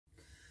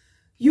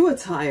You are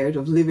tired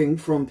of living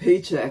from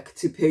paycheck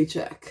to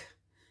paycheck.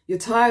 You're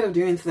tired of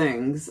doing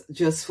things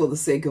just for the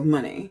sake of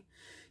money.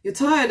 You're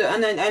tired,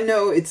 and I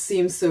know it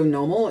seems so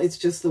normal. It's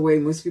just the way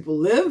most people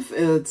live.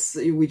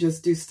 We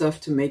just do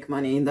stuff to make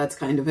money, and that's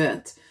kind of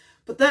it.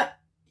 But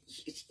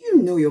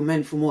you know you're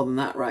meant for more than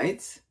that,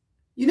 right?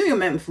 You know you're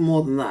meant for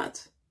more than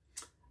that.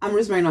 I'm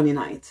Rosemary Nonye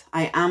Knight.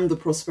 I am the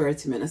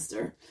Prosperity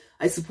Minister.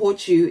 I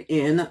support you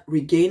in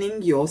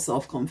regaining your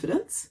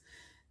self-confidence,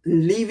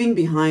 leaving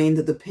behind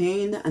the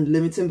pain and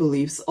limiting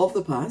beliefs of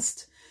the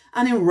past,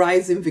 and in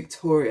rising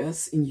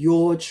victorious in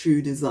your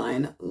true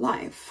design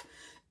life.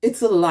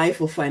 It's a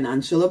life of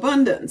financial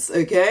abundance,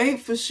 okay?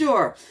 For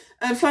sure.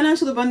 And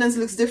financial abundance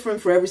looks different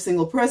for every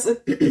single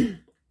person.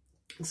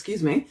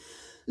 Excuse me.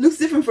 Looks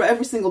different for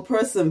every single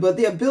person, but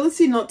the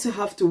ability not to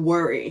have to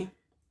worry,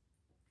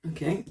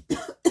 okay?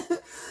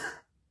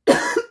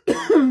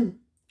 I'm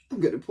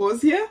going to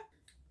pause here.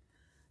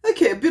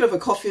 Okay, a bit of a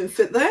coughing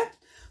fit there.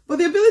 But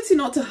the ability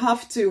not to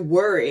have to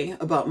worry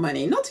about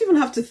money, not to even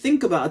have to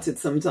think about it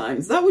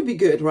sometimes, that would be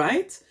good,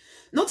 right?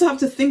 Not to have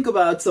to think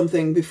about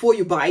something before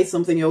you buy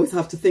something. You always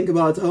have to think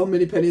about how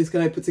many pennies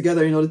can I put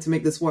together in order to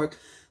make this work.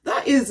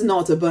 That is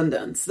not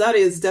abundance. That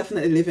is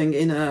definitely living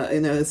in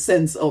a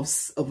sense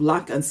of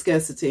lack and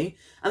scarcity.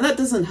 And that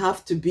doesn't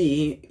have to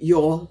be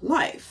your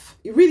life.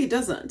 It really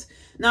doesn't.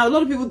 Now, a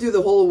lot of people do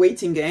the whole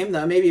waiting game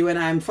that maybe when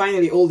I'm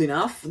finally old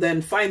enough,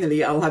 then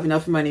finally I'll have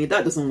enough money.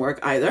 That doesn't work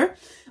either.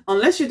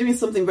 Unless you're doing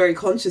something very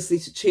consciously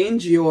to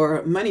change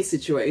your money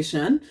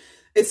situation,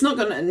 it's not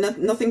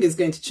nothing is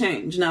going to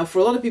change. Now, for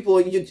a lot of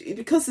people,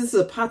 because this is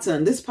a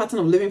pattern, this pattern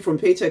of living from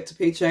paycheck to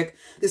paycheck,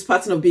 this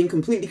pattern of being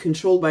completely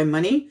controlled by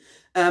money,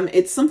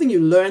 it's something you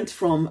learned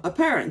from a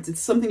parent.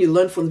 It's something you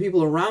learned from the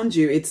people around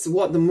you. It's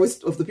what the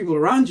most of the people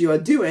around you are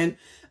doing.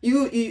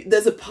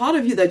 There's a part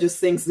of you that just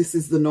thinks this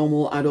is the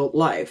normal adult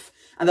life,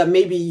 and that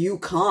maybe you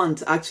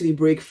can't actually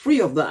break free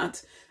of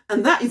that.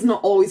 And that is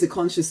not always a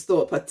conscious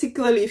thought,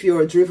 particularly if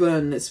you're a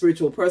driven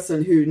spiritual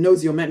person who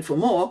knows you're meant for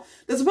more.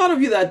 There's a part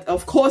of you that,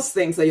 of course,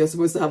 thinks that you're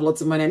supposed to have lots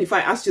of money. And if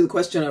I asked you the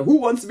question, who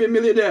wants to be a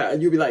millionaire?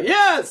 And you'd be like,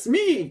 yes,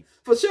 me,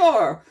 for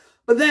sure.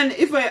 But then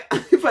if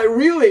I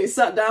really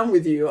sat down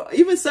with you,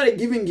 even started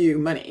giving you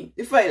money,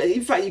 if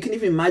you can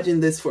even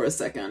imagine this for a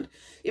second.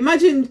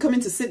 Imagine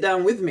coming to sit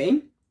down with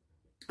me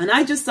and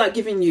I just start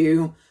giving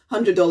you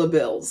 $100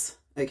 bills,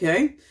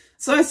 okay?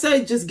 So I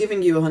started just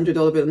giving you $100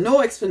 bill,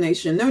 no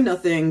explanation, no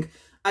nothing.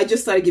 I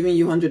just started giving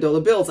you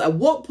 $100 bills. At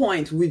what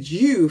point would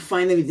you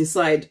finally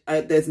decide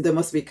there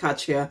must be a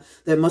catch here?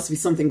 There must be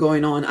something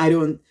going on. I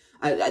don't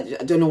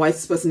know why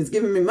this person is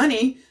giving me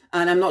money,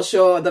 and I'm not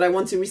sure that I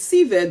want to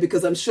receive it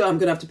because I'm sure I'm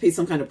going to have to pay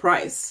some kind of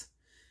price.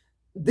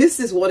 This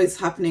is what is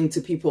happening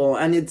to people.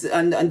 And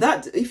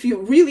that, if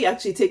you really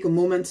actually take a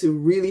moment to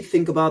really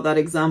think about that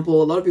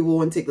example, a lot of people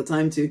won't take the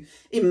time to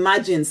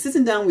imagine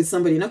sitting down with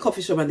somebody in a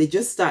coffee shop and they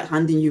just start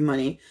handing you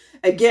money.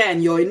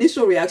 Again, your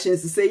initial reaction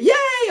is to say,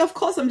 yay, of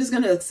course, I'm just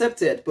going to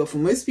accept it. But for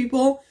most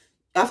people,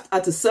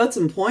 at a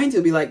certain point,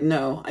 you'll be like,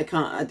 no, I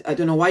can't. I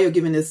don't know why you're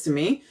giving this to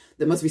me.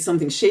 There must be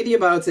something shady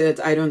about it.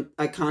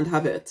 I can't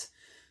have it.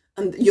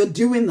 And you're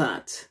doing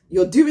that.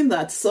 You're doing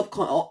that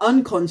or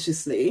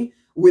unconsciously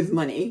with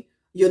money.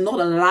 You're not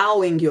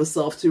allowing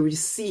yourself to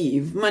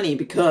receive money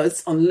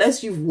because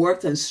unless you've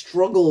worked and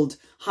struggled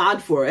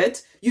hard for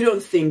it, you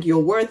don't think you're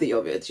worthy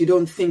of it. You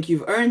don't think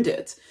you've earned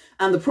it.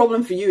 And the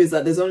problem for you is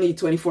that there's only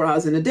 24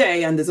 hours in a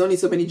day and there's only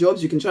so many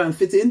jobs you can try and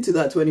fit into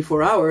that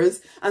 24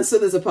 hours. And so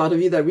there's a part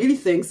of you that really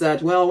thinks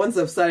that, well, once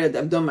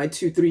I've done my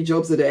 2-3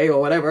 jobs a day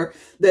or whatever,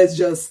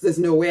 there's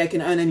no way I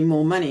can earn any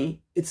more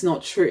money. It's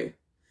not true.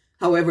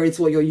 However, it's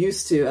what you're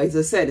used to. As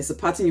I said, it's a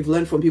pattern you've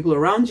learned from people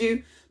around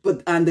you.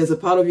 And there's a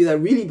part of you that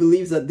really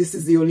believes that this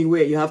is the only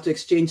way. You have to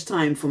exchange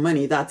time for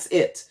money. That's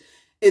it.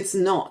 It's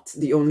not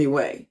the only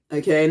way.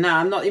 Okay. Now,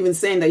 I'm not even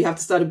saying that you have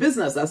to start a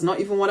business. That's not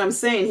even what I'm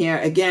saying here.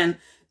 Again,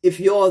 if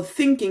your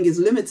thinking is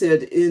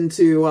limited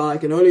into,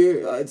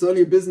 it's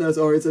only a business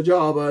or it's a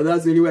job or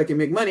that's the only way I can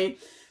make money,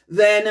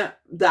 then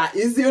that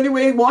is the only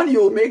way,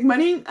 you'll make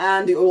money,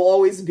 and it will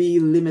always be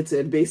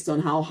limited based on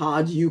how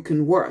hard you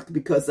can work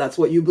because that's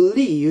what you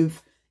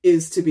believe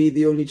is to be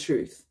the only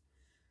truth.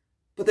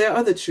 But there are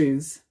other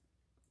truths.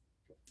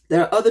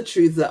 There are other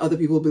truths that other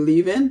people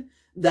believe in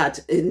that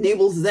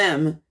enables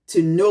them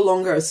to no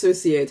longer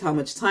associate how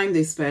much time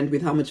they spend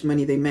with how much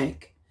money they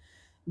make.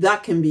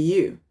 That can be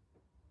you,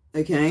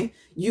 okay?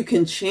 You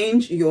can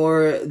change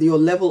your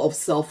level of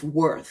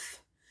self-worth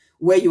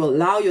where you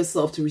allow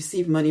yourself to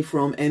receive money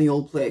from any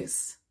old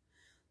place.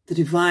 The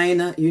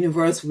divine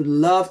universe would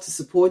love to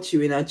support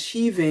you in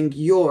achieving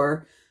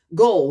your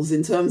goals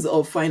in terms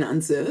of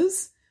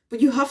finances,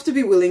 but you have to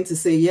be willing to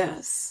say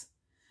yes.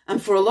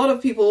 And for a lot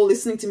of people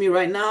listening to me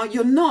right now,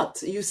 you're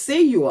not. You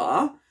say you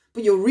are,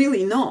 but you're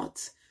really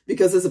not.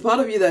 Because there's a part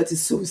of you that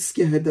is so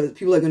scared that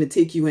people are going to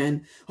take you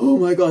in. Oh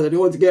my God, I don't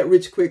want to get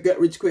rich quick.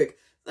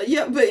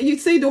 Yeah, but you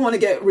say you don't want to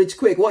get rich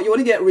quick. What, you want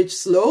to get rich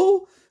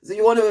slow? So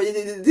you want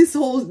to,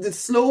 the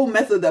slow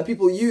method that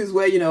people use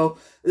where,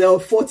 there are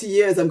 40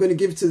 years I'm going to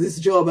give to this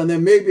job and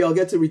then maybe I'll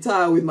get to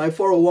retire with my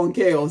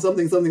 401k or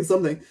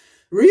something.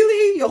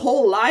 Really? Your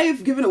whole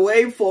life given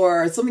away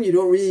for something you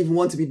don't really even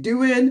want to be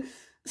doing?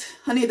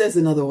 Honey, there's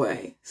another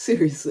way.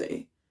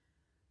 Seriously.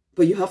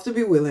 But you have to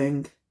be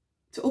willing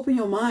to open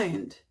your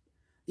mind.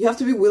 You have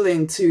to be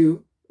willing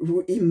to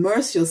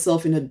immerse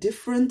yourself in a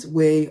different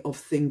way of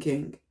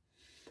thinking.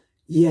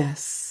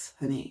 Yes,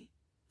 honey,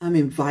 I'm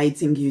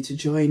inviting you to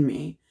join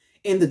me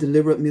in the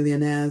Deliberate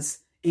Millionaires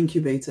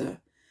Incubator.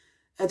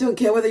 I don't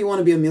care whether you want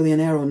to be a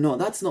millionaire or not.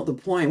 That's not the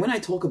point. When I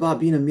talk about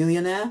being a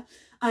millionaire,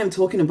 I am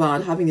talking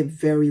about having a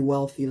very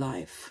wealthy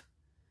life.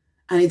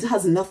 And it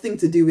has nothing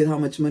to do with how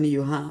much money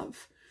you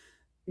have.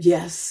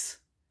 Yes,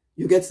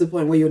 you get to the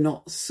point where you're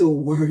not so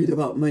worried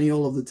about money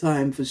all of the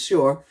time, for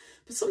sure.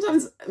 But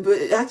sometimes,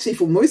 but actually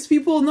for most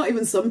people, not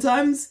even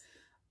sometimes,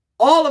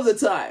 all of the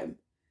time,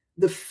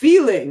 the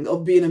feeling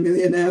of being a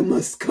millionaire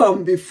must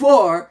come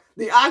before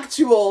the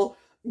actual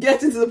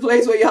getting to the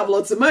place where you have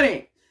lots of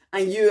money.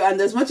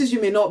 And as much as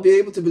you may not be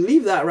able to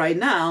believe that right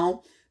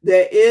now,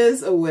 there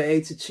is a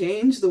way to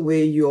change the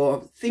way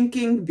you're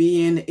thinking,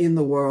 being in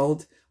the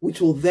world,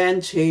 which will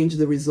then change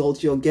the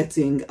result you're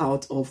getting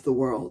out of the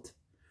world.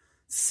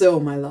 So,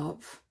 my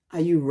love, are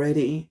you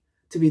ready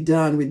to be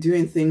done with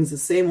doing things the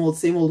same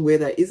old way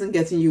that isn't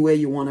getting you where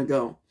you want to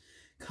go?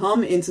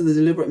 Come into the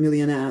Deliberate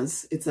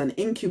Millionaires. It's an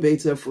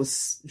incubator for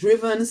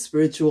driven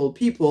spiritual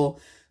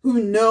people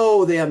who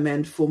know they are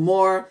meant for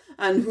more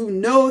and who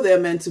know they're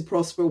meant to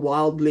prosper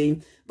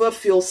wildly, but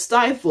feel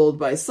stifled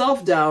by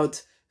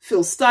self-doubt,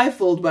 feel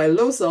stifled by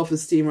low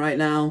self-esteem right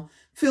now,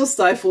 feel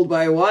stifled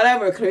by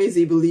whatever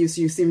crazy beliefs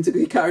you seem to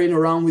be carrying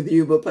around with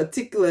you, but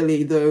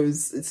particularly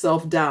those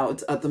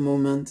self-doubt at the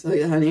moment,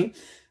 honey.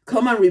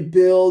 Come and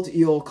rebuild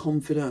your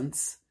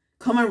confidence.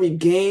 Come and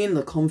regain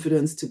the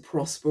confidence to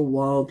prosper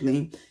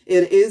wildly.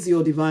 It is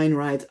your divine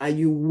right. Are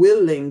you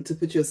willing to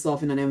put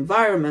yourself in an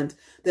environment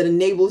that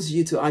enables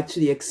you to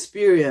actually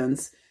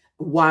experience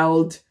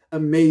wild,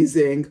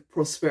 amazing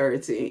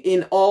prosperity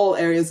in all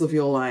areas of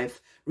your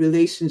life?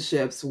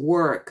 Relationships,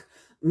 work,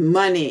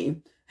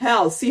 money.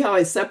 Hell, see how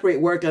I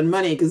separate work and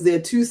money, because they're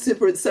two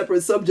separate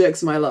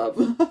subjects, my love.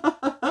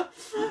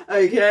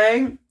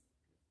 Okay?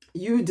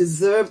 You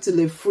deserve to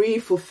live free,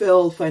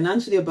 fulfilled,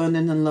 financially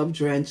abundant, and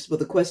love-drenched. But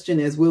the question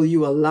is, will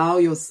you allow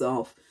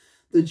yourself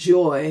the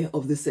joy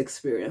of this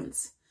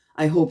experience?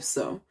 I hope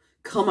so.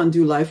 Come and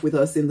do life with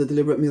us in the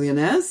Deliberate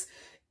Millionaires.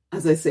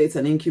 As I say, it's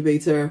an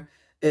incubator.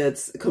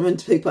 It's come and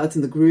take part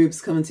in the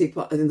groups, come and take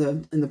part in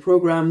the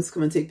programs,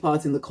 come and take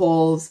part in the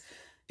calls.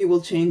 It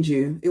will change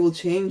you. It will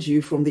change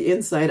you from the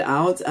inside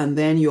out, and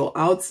then your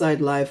outside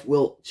life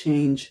will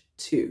change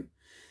too.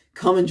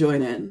 Come and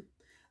join in.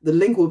 The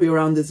link will be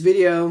around this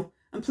video,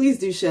 and please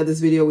do share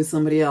this video with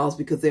somebody else,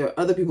 because there are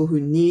other people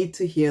who need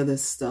to hear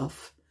this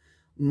stuff.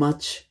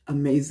 Much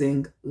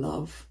amazing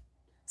love.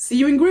 See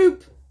you in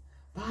group.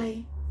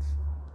 Bye.